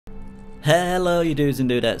Hello you dudes and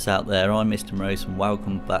dudettes out there, I'm Mr.Morose and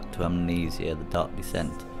welcome back to Amnesia, the Dark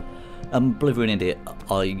Descent. I'm a blithering idiot.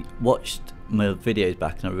 I watched my videos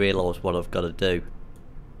back and I realised what I've got to do.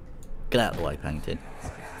 Get out of the way, painting.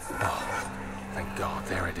 Oh, thank God,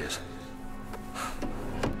 there it is.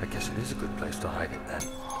 I guess it is a good place to hide it then.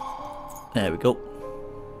 There we go.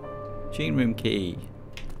 Machine room key.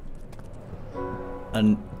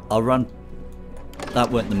 And I'll run...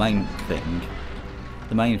 That weren't the main thing.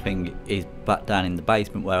 The main thing is back down in the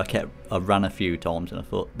basement where I ran a few times and I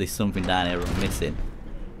thought there's something down here I'm missing.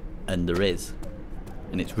 And there is.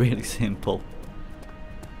 And it's really simple.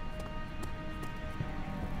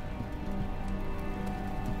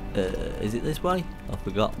 Is it this way? I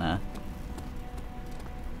forgot now.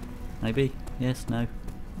 Maybe? Yes, no.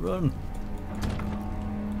 Run!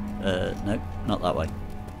 No, not that way.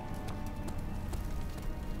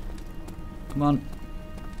 Come on.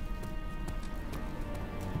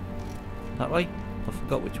 That way? I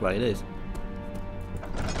forgot which way it is.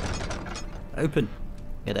 Open!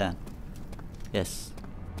 Get down. Yes.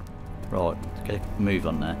 Right, let's get a move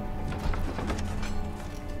on there.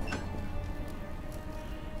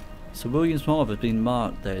 So William's mob has been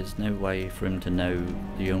marked. There is no way for him to know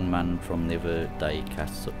the young man from the other day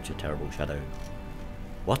cast such a terrible shadow.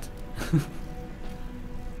 What?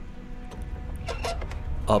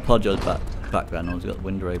 I apologise about the background noise. I got the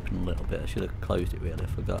window open a little bit. I should have closed it really, I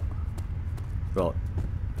forgot. Right.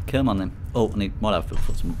 Come on then. Oh, I might have to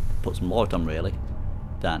put some light on really.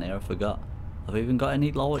 Down here, I forgot. Have I even got any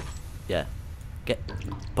light? Yeah.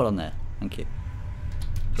 Put on there. Thank you.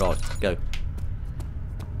 Right, go.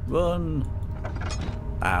 Run!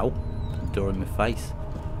 Ow. Door in my face.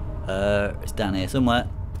 It's down here somewhere.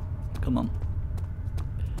 Come on.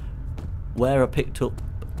 Where I picked up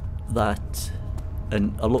that,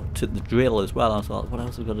 and I looked at the drill as well. I was like, what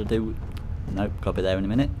else have I got to do? Nope, got to be there in a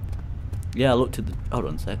minute. Yeah, I looked at the... Hold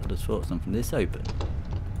on a sec, I just thought something. This open.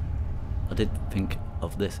 I did think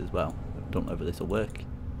of this as well. Don't know if this will work.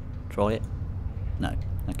 Try it. No.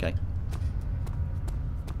 Okay.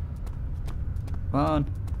 Come on.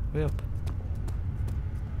 Hurry up.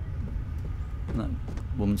 That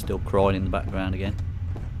woman's still crying in the background again.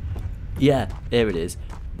 Yeah, here it is.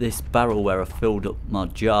 This barrel where I filled up my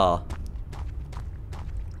jar.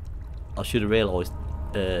 I should have realised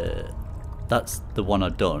that's the one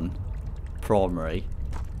I'd done. Primary.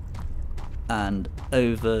 And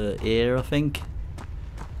over here I think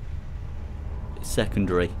it's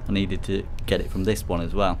secondary. I needed to get it from this one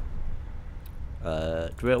as well.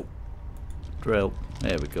 Drill.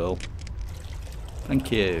 There we go.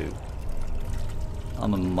 Thank you.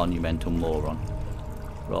 I'm a monumental moron.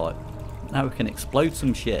 Right. Now we can explode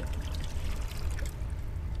some shit.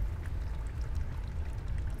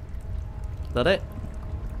 Is that it?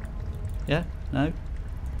 Yeah? No?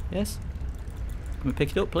 Yes? Can we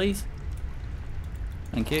pick it up please?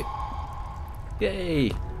 Thank you.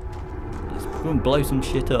 Yay! Let's go and blow some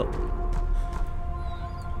shit up.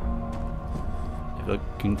 If I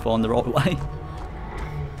can find the right way.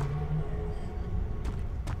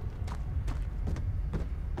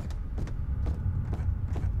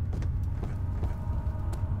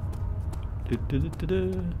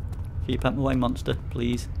 Keep out my way, monster,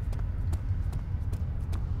 please.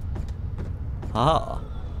 Aha!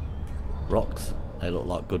 Rocks. They look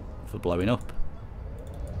like good for blowing up.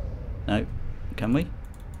 No. Can we?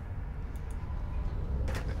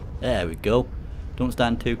 There we go. Don't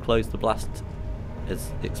stand too close to the blast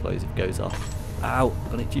as the explosive goes off. Ow!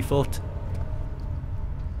 Got an itchy foot.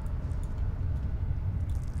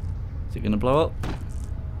 Is it going to blow up?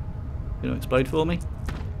 Going to explode for me?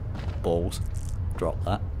 Balls. Drop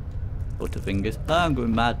that. Butterfingers. Oh, I'm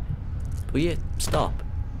going mad. Will you stop?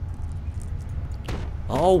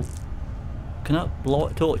 Oh! Can I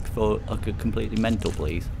light a torch before I go completely mental,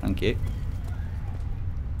 please? Thank you.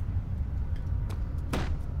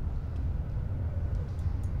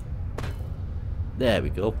 There we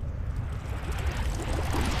go.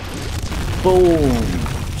 Boom!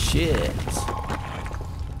 Shit!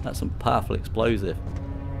 That's some powerful explosive.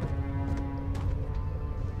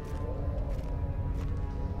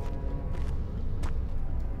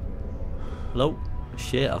 Hello?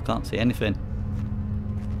 Shit, I can't see anything.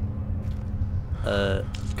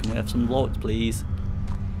 Can we have some lights please?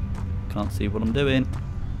 Can't see what I'm doing.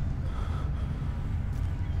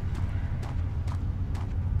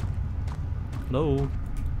 Hello?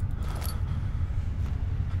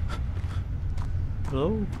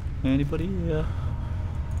 Hello? Anybody here?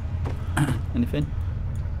 Anything?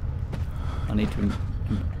 I need to...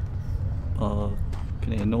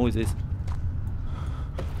 can hear noises.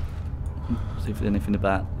 See if there's anything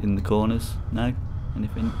about in the corners. No?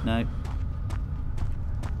 Anything? No.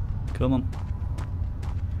 Come on.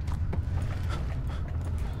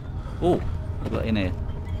 Oh, I got in here.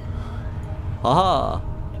 Haha!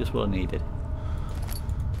 Just what I needed.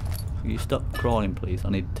 Will you stop crying, please? I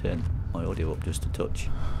need to turn my audio up just a touch.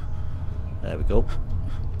 There we go.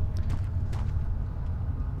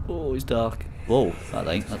 Oh, it's dark. Whoa, that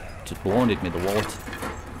ain't. That just blinded me, the light.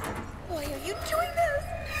 Why are you doing this?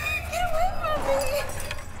 Get away from me!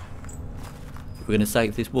 We're gonna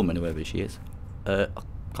save this woman, whoever she is. I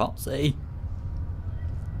can't see.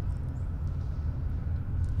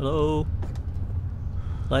 Hello?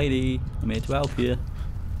 Lady, I'm here to help you.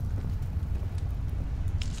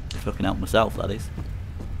 If I can help myself, that is.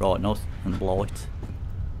 Right, nice and light.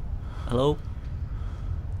 Hello?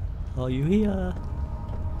 Are you here?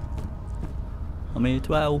 I'm here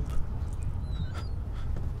to help.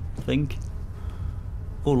 I think.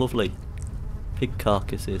 Oh, lovely. Pig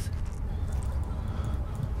carcasses.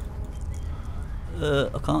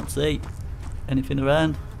 I can't see anything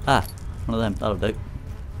around. Ah, one of them, that'll do.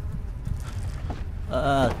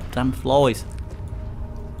 Damn flies.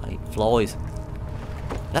 I hate flies.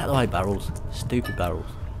 Get out of the way, barrels. Stupid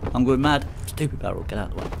barrels. I'm going mad. Stupid barrel, get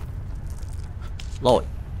out of the way. Light,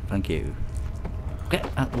 thank you. Get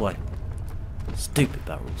out of the way. Stupid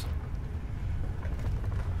barrels.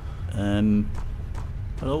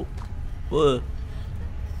 Hello? Whoa.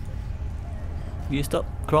 Will you stop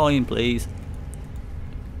crying, please?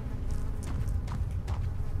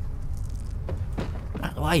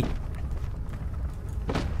 Out of the way.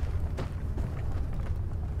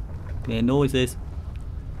 Can hear noises.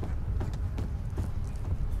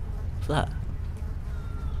 What's that?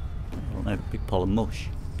 I don't know, big pile of mush.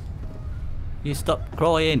 You stop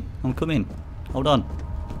crying. I'm coming. Hold on.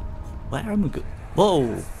 Where am I going?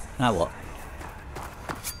 Whoa! Now what?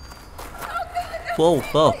 Whoa,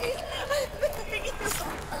 fuck.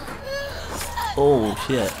 Oh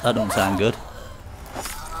shit, that don't sound good.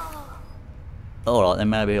 Alright then,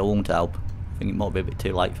 maybe I won't help. I think it might be a bit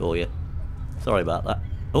too late for you. Sorry about that.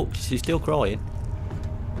 Oh, she's still crying.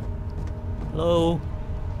 Hello?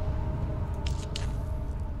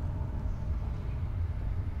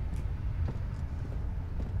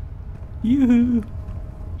 You.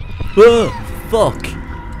 Oh, fuck.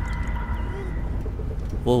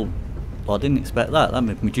 Well, I didn't expect that. That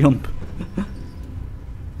made me jump.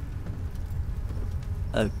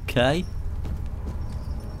 Okay.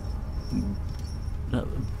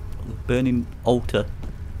 Burning altar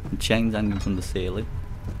and chains hanging from the ceiling.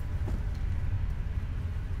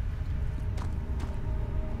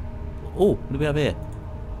 Oh, what do we have here?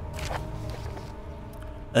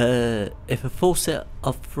 If a full set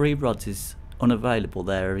of 3 rods is unavailable,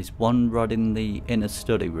 there is 1 rod in the inner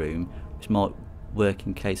study room, which might work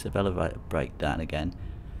in case of elevator breakdown again.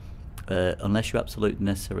 Unless you're absolutely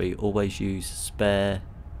necessary, always use a spare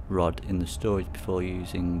rod in the storage before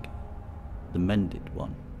using the mended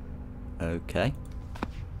one. Okay.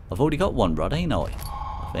 I've already got 1 rod, ain't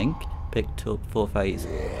I think. Picked up 4 phase.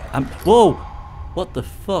 Whoa! What the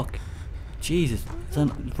fuck? Jesus, it's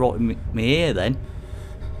right in my ear then.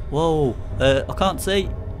 Whoa, I can't see.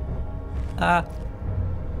 Ah.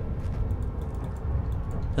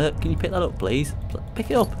 Can you pick that up, please?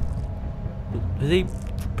 Pick it up. Is he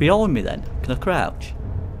behind me then? Can I crouch?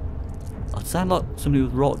 I sound like somebody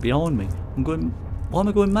was right behind me. I'm going. Why am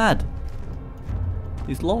I going mad?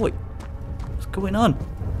 It's light. What's going on?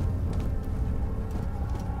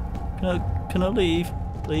 Can I leave,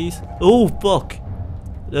 please? Oh fuck!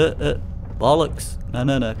 Bollocks!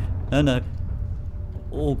 No.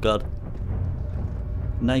 Oh god.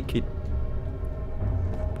 Naked.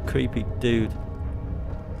 Creepy dude.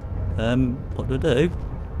 What do I do?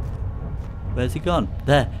 Where's he gone?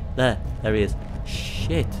 There he is.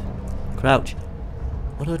 Shit. Crouch.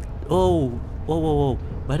 What do I... Oh, whoa.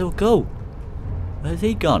 Where do I go? Where's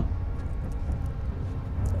he gone?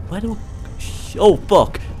 Where do I... Oh,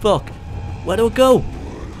 fuck. Where do I go?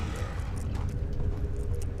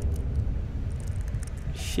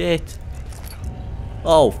 Shit.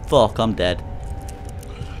 Oh, fuck, I'm dead.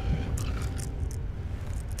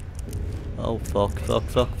 Oh, fuck.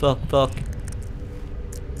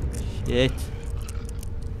 Shit.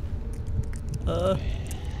 What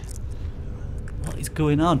is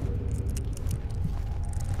going on?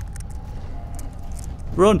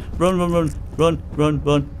 Run.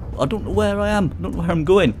 I don't know where I am. I don't know where I'm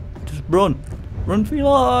going. Just run. Run for your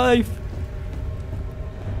life.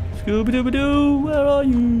 Scooby-Dooby-Doo, where are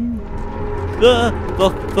you? Ah,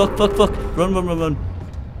 fuck. Run.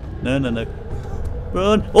 No.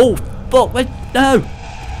 Run. Oh, fuck, wait, no.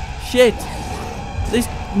 Shit. There's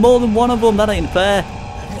more than one of them, that ain't fair.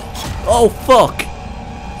 Oh, fuck.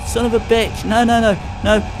 son of a bitch. No, no, no,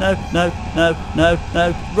 no, no, no, no, no,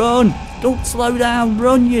 no. Run. Don't slow down.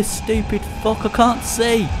 Run, you stupid fuck. I can't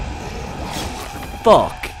see.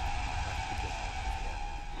 Fuck.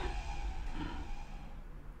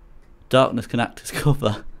 Darkness can act as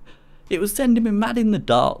cover. It was sending me mad in the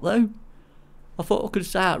dark though. I thought I could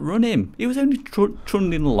just outrun him. He was only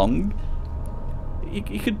trundling along.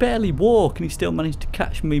 He could barely walk and he still managed to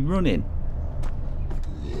catch me running.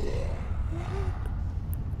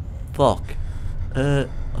 Fuck. I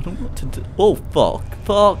don't know what to do. Oh fuck.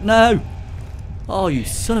 Fuck, no. Oh, you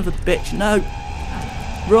son of a bitch. No.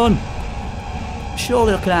 Run.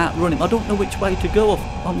 Surely I can outrun him. I don't know which way to go.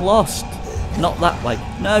 I'm lost. Not that way.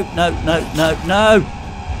 No, no, no, no, no.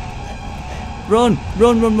 Run,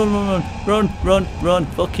 run, run, run, run, run, run, run, run.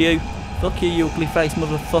 Fuck you. Fuck you, you ugly face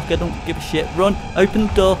motherfucker. Don't give a shit. Run. Open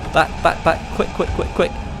the door. Back, back, back. Quick, quick, quick,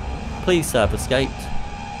 quick. Please, sir, I've escaped.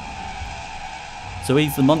 So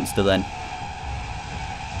he's the monster then.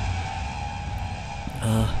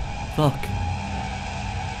 Fuck.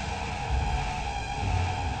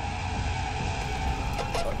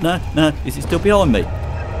 No, no. Is he still behind me?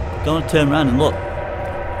 Gonna turn around and look.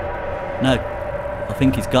 No. I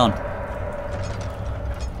think he's gone.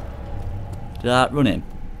 Did I outrun him?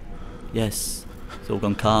 Yes. It's all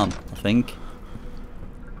gone calm, I think.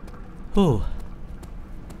 Oh.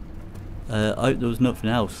 I hope there was nothing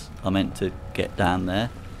else I meant to get down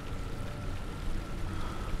there.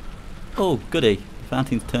 Oh, goody. The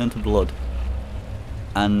fountain's turned to blood.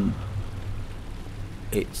 And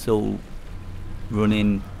it's all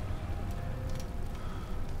running.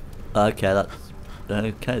 Okay, that's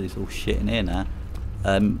okay. There's all shit in here now.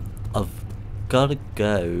 I've got to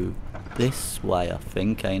go this way, I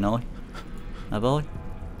think, ain't I? Have I?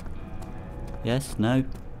 Yes? No?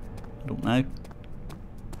 I don't know.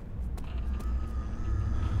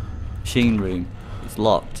 Machine room. It's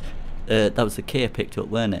locked. That was the key I picked up,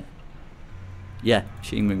 weren't it? Yeah,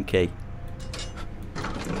 machine room key.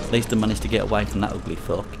 At least I managed to get away from that ugly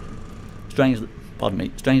fuck. Strange, pardon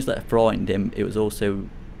me. Strange that I frightened him. It was also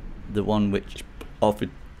the one which offered.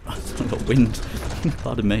 I got wind.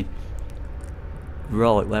 Pardon me.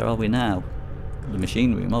 Right, where are we now? The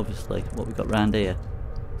machine room, obviously. What we got round here?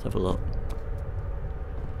 Let's have a look.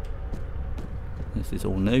 This is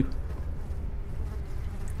all new.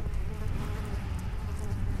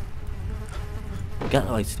 Get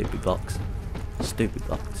away, stupid box. Stupid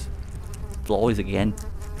box. Flies again.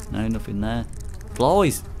 No, nothing there.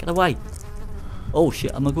 Flies! Get away! Oh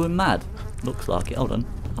shit, am I going mad? Looks like it. Hold on.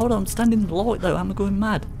 Hold on, I'm standing in the light though. Am I going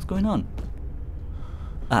mad? What's going on?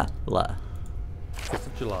 Ah, the letter. 5th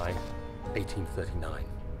of July, 1839.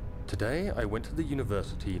 Today I went to the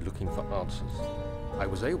university looking for answers. I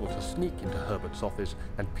was able to sneak into Herbert's office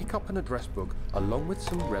and pick up an address book along with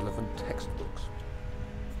some relevant textbooks.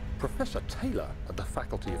 Professor Taylor at the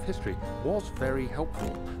Faculty of History was very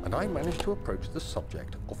helpful, and I managed to approach the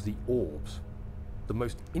subject of the orbs. The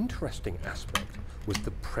most interesting aspect was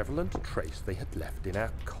the prevalent trace they had left in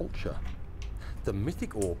our culture. The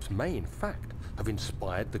mythic orbs may, in fact, have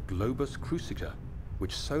inspired the globus cruciger,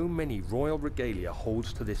 which so many royal regalia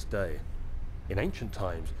holds to this day. In ancient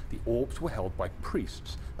times, the orbs were held by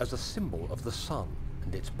priests as a symbol of the sun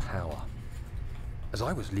and its power. As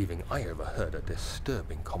I was leaving, I overheard a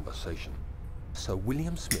disturbing conversation. Sir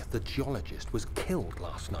William Smith, the geologist, was killed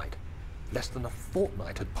last night. Less than a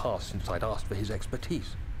fortnight had passed since I'd asked for his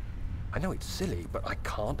expertise. I know it's silly, but I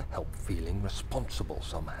can't help feeling responsible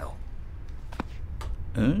somehow.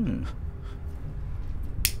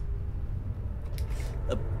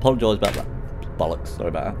 Apologise about that. Bollocks, sorry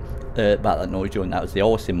about that. About that noise during that. Was the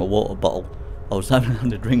ice in my water bottle. I was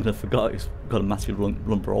having a drink and I forgot it's got a massive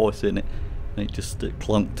lump of ice in it. And it just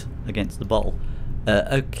clunked against the bottle.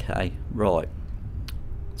 Okay, right.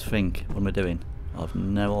 Let's think. What am I doing? I have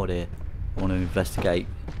no idea. I want to investigate.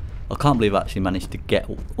 I can't believe I actually managed to get.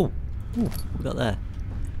 Oh, what we got there?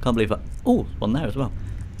 Can't believe I. Oh, one there as well.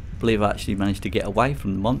 I believe I actually managed to get away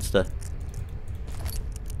from the monster.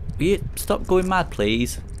 Will you stop going mad,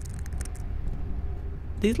 please?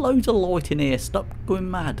 There's loads of light in here. Stop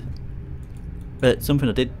going mad. But something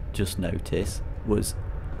I did just notice was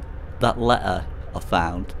that letter I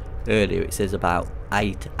found earlier. It says about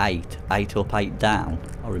 8 up, 8 down.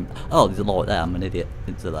 Oh, there's a light there. I'm an idiot.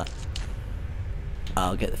 Didn't say that.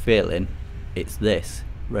 I'll get the feeling it's this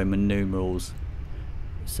Roman numerals.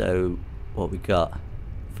 So what we got?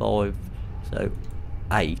 5. So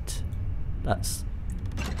 8. That's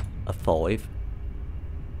a 5.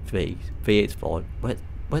 V is 5.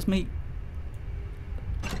 Where's me?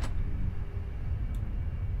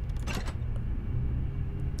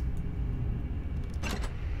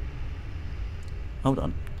 Hold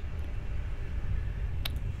on.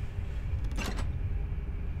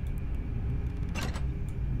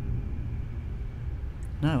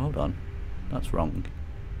 No, hold on. That's wrong.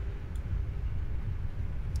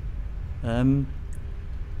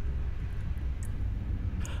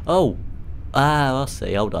 Oh! Ah, I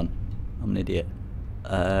see. Hold on. I'm an idiot.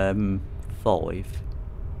 5.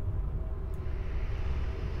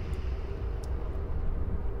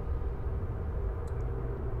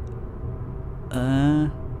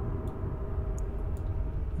 I'm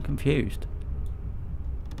confused.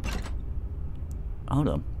 Hold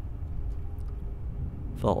on.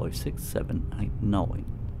 5, 6, 7, 8, 9.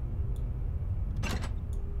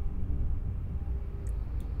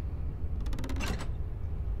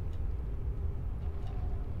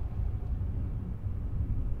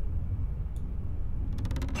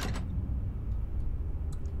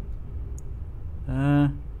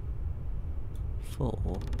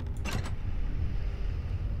 Four.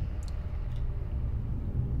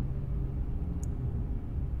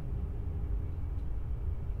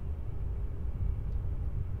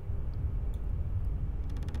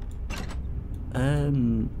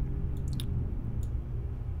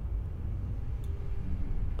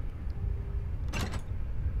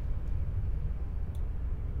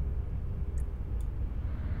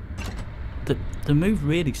 They move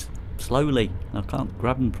really slowly. I can't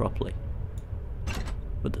grab them properly.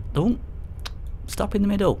 But don't stop in the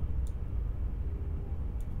middle.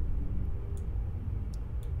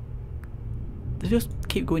 They just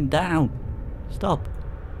keep going down. Stop.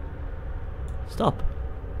 Stop.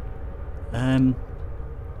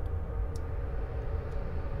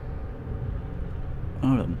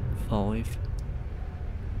 Hold on. 5,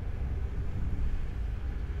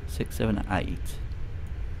 6, 7, 8.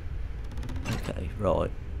 Okay,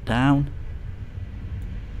 right. Down.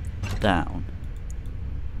 Down.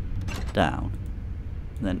 Down.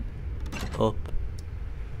 And then up.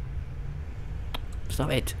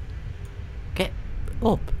 Stop it. Get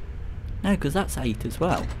up. No, because that's 8 as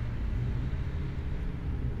well.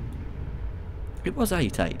 It was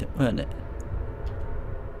 8, weren't it?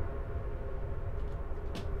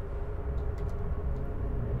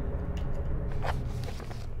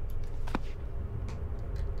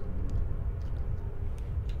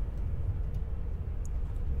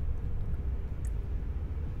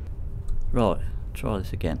 Right, try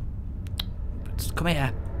this again. Just come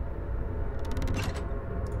here.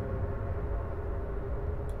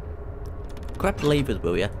 Grab the levers,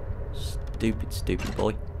 will ya? Stupid, stupid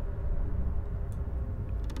boy.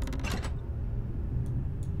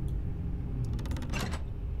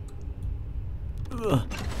 Ugh.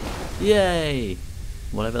 Yay!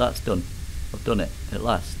 Whatever that's done. I've done it at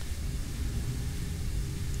last.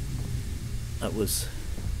 That was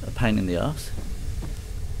a pain in the arse.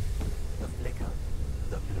 The flicker,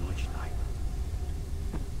 the bluish light.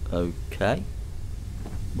 Okay.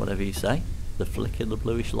 Whatever you say. The flicker, the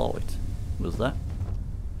bluish light. Was that?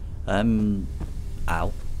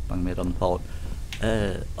 Ow. Bang me head on the pipe.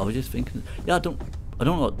 I was just thinking. Yeah, I don't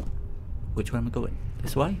know which way am I going?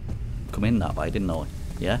 This way? Come in that way, didn't I?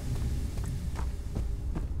 Yeah.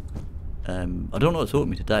 I don't know what's up with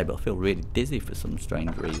me today, but I feel really dizzy for some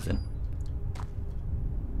strange reason.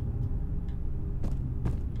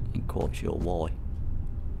 Ain't quite sure why.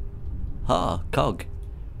 Ah, Cog.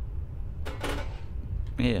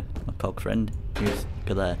 Here, my Cog friend. Here's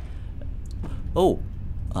go there. Oh,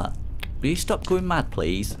 will you stop going mad,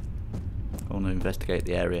 please? I want to investigate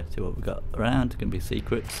the area, see what we've got around. It's going to be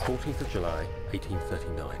secrets. 14th of July,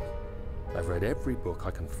 1839. I've read every book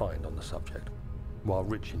I can find on the subject. While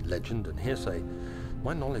rich in legend and hearsay,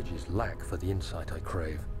 my knowledge is lack for the insight I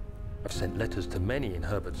crave. I've sent letters to many in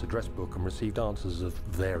Herbert's address book and received answers of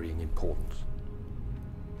varying importance.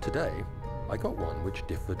 Today, I got one which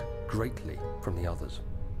differed greatly from the others.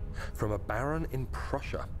 From a baron in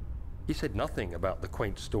Prussia. He said nothing about the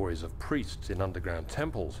quaint stories of priests in underground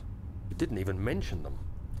temples. He didn't even mention them.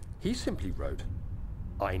 He simply wrote,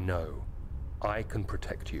 "I know. I can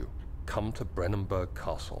protect you. Come to Brennenburg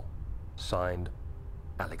Castle." Signed,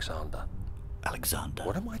 Alexander. Alexander.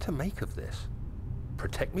 What am I to make of this?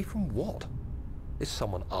 Protect me from what? Is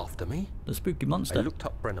someone after me? The spooky monster. I looked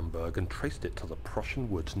up Brennenburg and traced it to the Prussian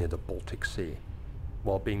woods near the Baltic Sea.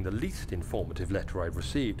 While being the least informative letter I've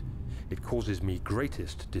received, it causes me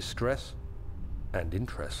greatest distress and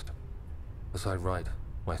interest. As I write,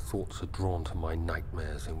 my thoughts are drawn to my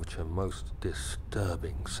nightmares in which a most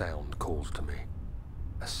disturbing sound calls to me.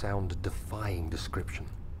 A sound defying description.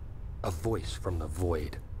 A voice from the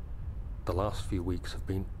void. The last few weeks have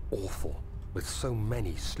been awful, with so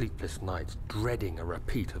many sleepless nights dreading a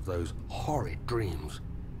repeat of those horrid dreams.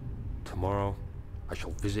 Tomorrow, I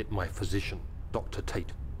shall visit my physician, Dr.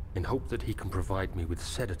 Tate, in hope that he can provide me with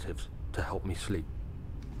sedatives to help me sleep.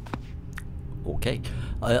 Okay.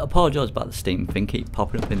 I apologise about the Steam thing, keep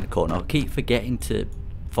popping up in the corner. I keep forgetting to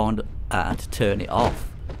find out how to turn it off.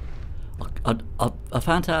 I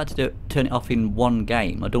found out how to turn it off in one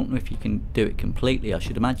game. I don't know if you can do it completely. I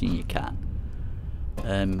should imagine you can.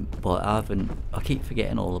 But I keep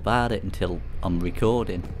forgetting all about it until I'm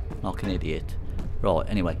recording, like an idiot. Right,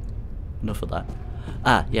 anyway, enough of that.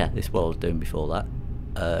 Ah, yeah, this is what I was doing before that.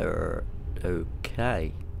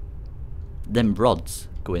 Okay. Them rods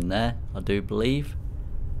go in there, I do believe.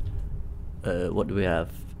 What do we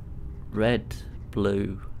have? Red,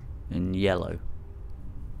 blue, and yellow.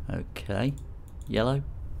 Okay, yellow.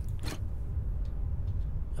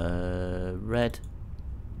 Red.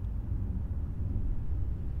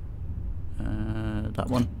 That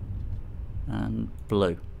one. And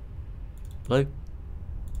blue. Blue.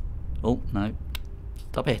 Oh, no.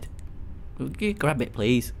 Stop it. You grab it,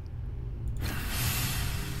 please.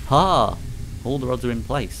 Ha! All the rods are in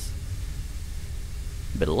place.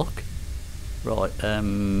 Bit of luck. Right,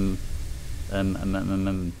 have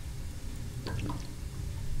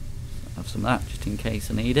some of that just in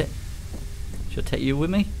case I need it. Should I take you with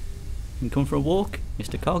me? You can come for a walk,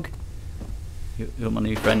 Mr. Cog. You're my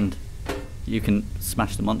new friend. You can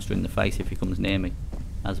smash the monster in the face if he comes near me.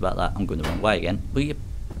 How's about that? I'm going the wrong way again. Will you?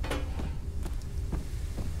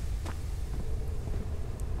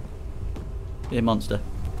 Here, monster.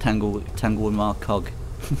 Tangle with my cog.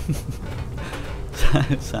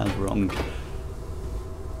 Sounds wrong.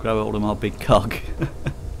 Grab hold of my big cog.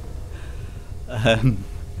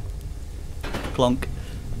 Clonk.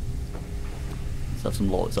 Let's have some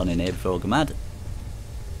lights on in here before I go mad.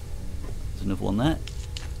 There's another one there.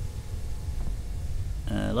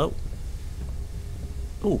 Hello.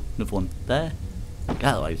 Oh, another one there. Get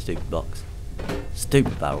out of the way, stupid box.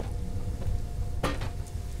 Stupid barrel.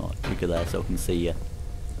 Right, you go there so I can see you.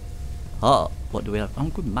 Ah, what do we have? I'm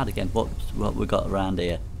going mad again. What we got around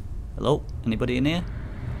here? Hello? Anybody in here?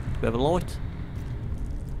 Do we have a light?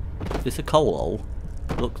 Is this a coal hole?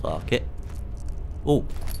 Looks like it. Oh,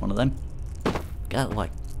 one of them. Get out of the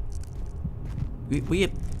way. Will you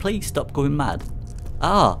please stop going mad?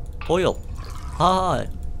 Ah, oil. Ah,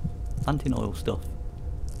 hunting oil stuff.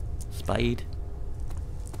 Spade.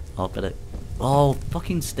 Oh, better. Oh,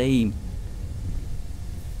 fucking steam.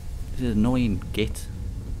 This is annoying, git.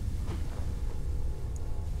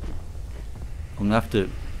 I'm gonna have to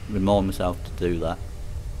remind myself to do that.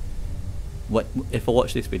 If I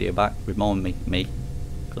watch this video back, remind me,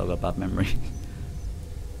 because I've got a bad memory.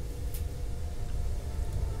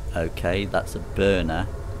 Okay, that's a burner.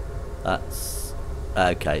 That's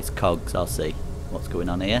okay. It's cogs. I'll see what's going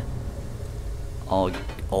on here. Oh,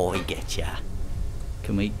 I get ya.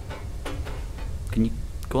 Can you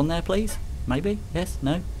go on there, please? Maybe. Yes.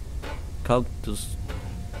 No. Cogwheel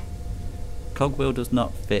does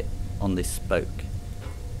not fit on this spoke.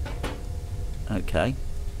 Okay.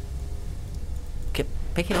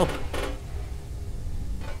 Pick it up.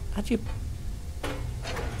 How'd you?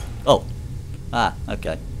 Oh. Ah.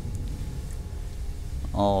 Okay.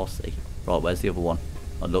 Oh, see. Right, where's the other one?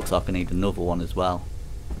 It looks like I need another one as well.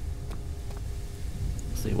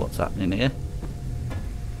 Let's see what's happening here.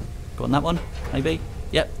 Go on that one, maybe?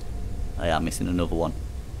 Yep. I am missing another one.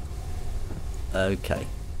 Okay.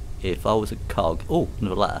 If I was a cog... Oh,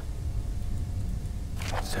 another letter.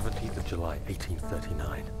 17th of July,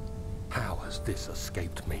 1839. How has this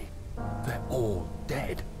escaped me? They're all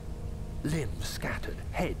dead. Limbs scattered,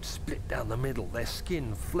 heads split down the middle, their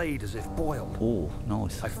skin flayed as if boiled. Oh,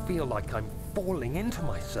 nice. I feel like I'm falling into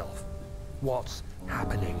myself. What's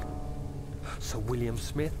happening? Sir William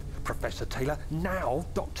Smith, Professor Taylor, now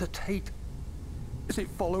Dr. Tate. Is it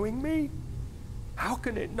following me? How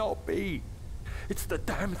can it not be? It's the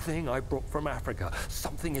damn thing I brought from Africa.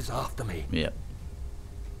 Something is after me. Yep.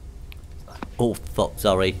 Oh, fuck,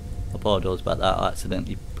 sorry. I apologise about that. I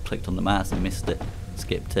accidentally clicked on the mouse and missed it.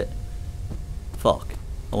 Skipped it. Fuck.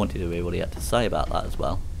 I wanted to hear what he had to say about that as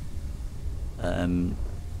well. I'm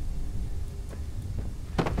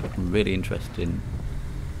really interested in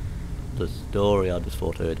the story. I just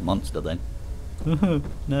thought I heard a monster then.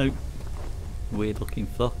 No. Weird looking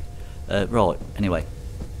fuck. Right, anyway.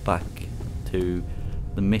 Back to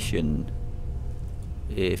the mission.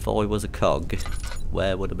 If I was a cog,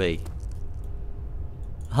 where would I be?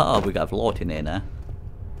 Ah, we got a light in here now.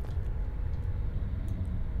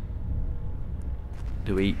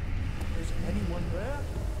 Do we Is anyone there?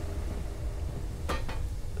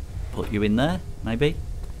 put you in there, maybe?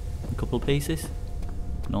 A couple of pieces?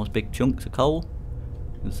 Nice big chunks of coal?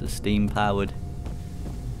 It's a steam powered.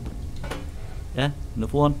 Yeah,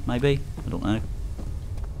 another one, maybe? I don't know.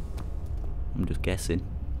 I'm just guessing.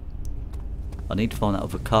 I need to find that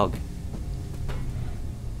other cog.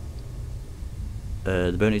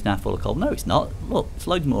 The burner is now full of coal. No, it's not. Look, it's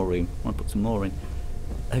loads more room. I want to put some more in.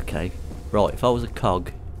 Okay. Right, if I was a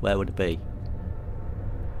cog, where would it be?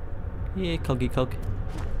 Yeah, coggy cog.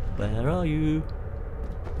 Where are you?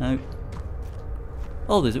 No.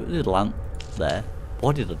 Oh, there's a little ant there.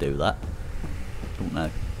 Why did I do that? Don't know.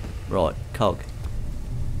 Right, cog.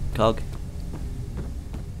 Cog.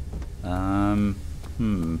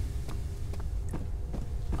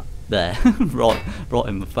 There. right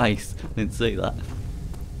in my face. Didn't see that.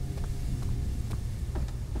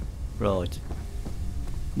 Right.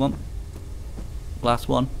 Come on. Last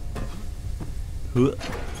one.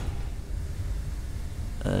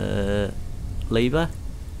 Lever.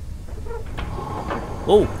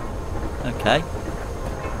 Oh! Okay.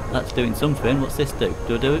 That's doing something. What's this do?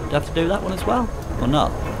 Do I have to do that one as well? Or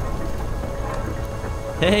not?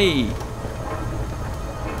 Hey!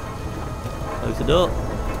 Close the door.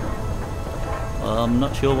 I'm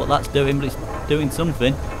not sure what that's doing, but it's doing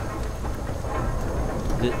something.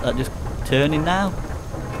 Is that just turning now?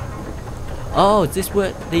 Oh, is this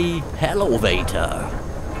where the elevator?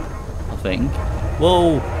 I think.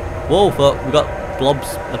 Whoa! Whoa, fuck! We've got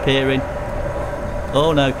blobs appearing.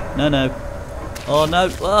 Oh no! No, no! Oh no!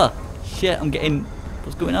 Ah! Shit! I'm getting.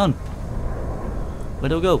 What's going on? Where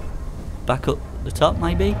do I go? Back up the top,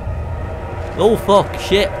 maybe? Oh fuck!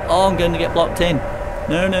 Shit! Oh, I'm going to get blocked in.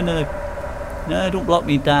 No, no, no! No! Don't block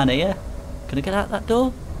me down here. Can I get out that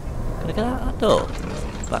door? Can I get out that door?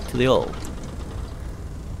 Back to the hall.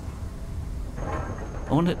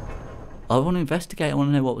 I want to investigate. I want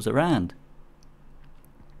to know what was around.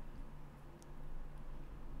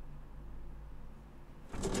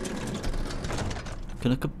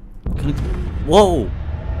 Can I? Whoa!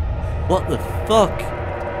 What the fuck?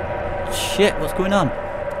 Shit! What's going on?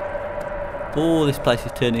 Oh, this place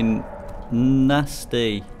is turning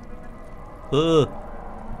nasty. Oh,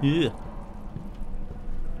 yeah.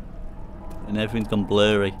 And everything's gone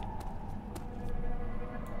blurry.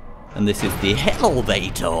 And this is the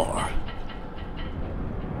elevator.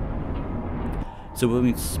 So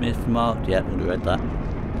William Smith marked. Yeah, we read that.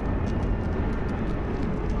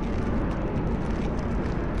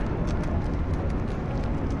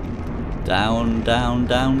 Down, down,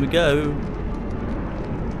 down we go.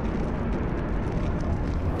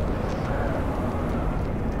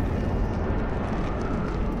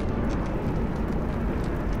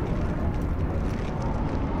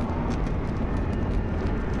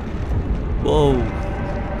 Whoa!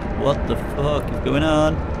 What the fuck is going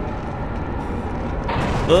on?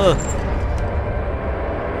 Oh!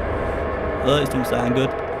 Oh, this doesn't sound good.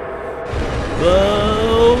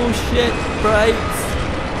 Whoa! Shit! Brakes!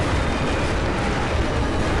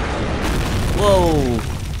 Whoa!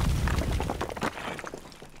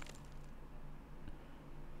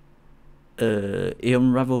 He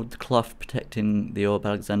unravelled the cloth protecting the orb.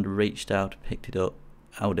 Alexander reached out, picked it up,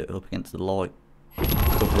 held it up against the light.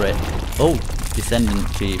 Cover it. Oh! Descendant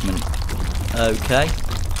achievement. Okay.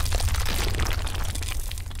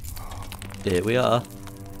 Here we are.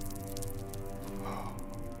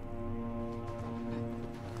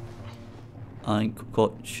 I ain't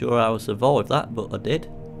quite sure how I survived that, but I did.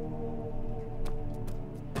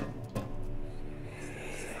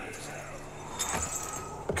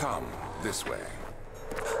 Come, this way.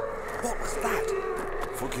 What was that?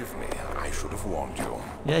 Forgive me, I should have warned you.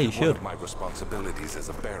 Yeah, you One should. of my responsibilities as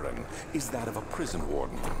a baron is that of a prison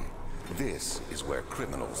warden. This is where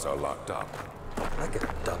criminals are locked up. Like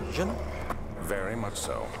a dungeon? Very much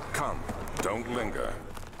so. Come, don't linger.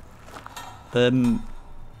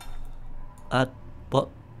 What?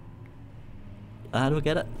 How do I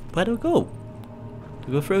get it? Where do I go? Do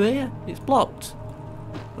I go through here? It's blocked.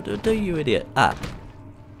 What do I do, you idiot? Ah.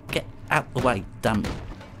 Get out the way, damn.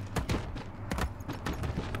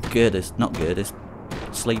 Girders, not girders.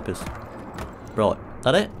 Sleepers. Right,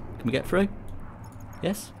 that it? Can we get through?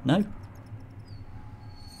 Yes? No?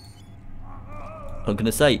 I'm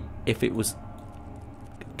gonna say, if it was...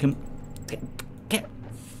 Get...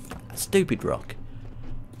 Stupid rock.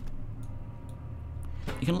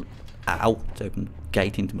 You can... Ow! It's opened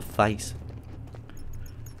gate into my face.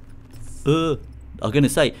 I'm gonna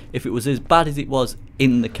say, if it was as bad as it was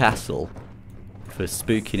in the castle, for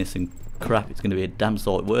spookiness and crap, it's gonna be a damn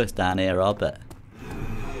sight worse down here, I bet.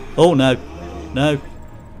 Oh no! No!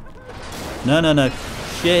 No, no, no!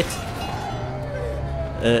 Shit!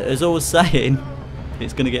 As I was saying,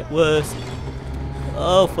 it's gonna get worse.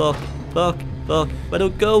 Oh fuck! Fuck! Fuck! Where do I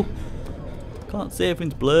go? Can't see,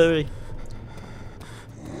 everything's blurry.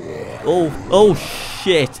 Oh! Oh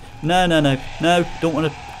shit! No, no, no! No! Don't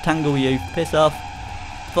want to tangle with you. Piss off!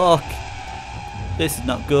 Fuck! This is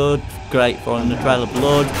not good. Great, following the trail of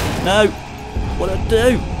blood. No! What'd I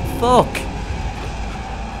do? Fuck!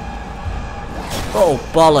 Oh,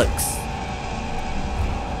 bollocks!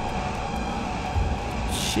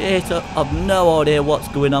 Shit, I've no idea what's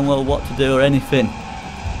going on or what to do or anything.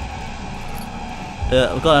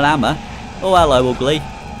 I've got an hammer. Oh, hello, ugly.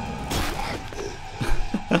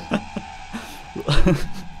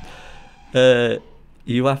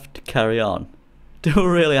 You have to carry on. Do I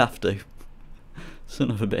really have to? Son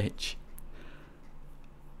of a bitch.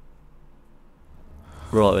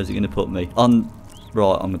 Right, where's it going to put me? On.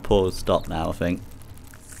 Right, I'm going to pause stop now, I think.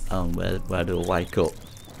 Where do I wake up?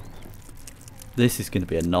 This is going to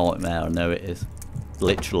be a nightmare, I know it is.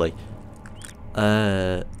 Literally.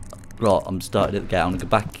 Right, I'm starting at the gate. I'm going to go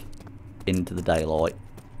back into the daylight,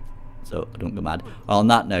 so I don't go mad. On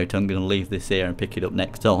that note, I'm going to leave this here and pick it up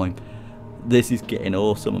next time. This is getting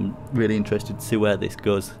awesome. I'm really interested to see where this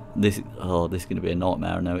goes. This is going to be a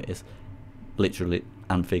nightmare, I know it is. Literally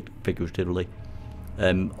and figuratively. Right,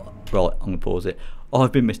 I'm going to pause it.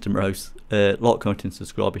 I've been Mr. Morose. Like, comment and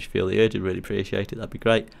subscribe if you feel the urge. I'd really appreciate it. That'd be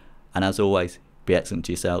great. And as always, be excellent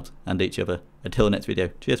to yourselves and each other. Until the next video,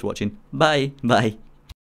 cheers for watching. Bye. Bye.